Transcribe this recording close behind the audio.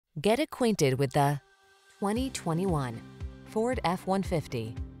Get acquainted with the 2021 Ford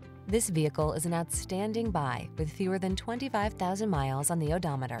F-150. This vehicle is an outstanding buy with fewer than 25,000 miles on the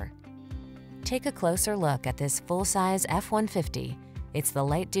odometer. Take a closer look at this full-size F-150. It's the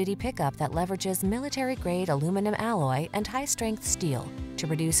light-duty pickup that leverages military-grade aluminum alloy and high-strength steel to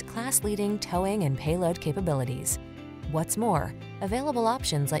produce class-leading towing and payload capabilities. What's more, available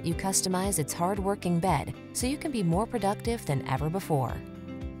options let you customize its hard-working bed so you can be more productive than ever before.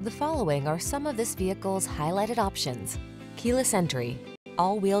 The following are some of this vehicle's highlighted options: keyless entry,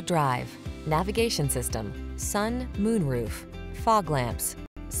 all-wheel drive, navigation system, sun, moonroof, fog lamps,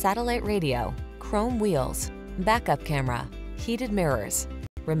 satellite radio, chrome wheels, backup camera, heated mirrors,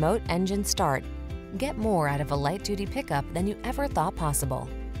 remote engine start. Get more out of a light-duty pickup than you ever thought possible.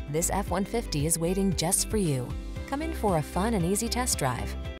 This F-150 is waiting just for you. Come in for a fun and easy test drive.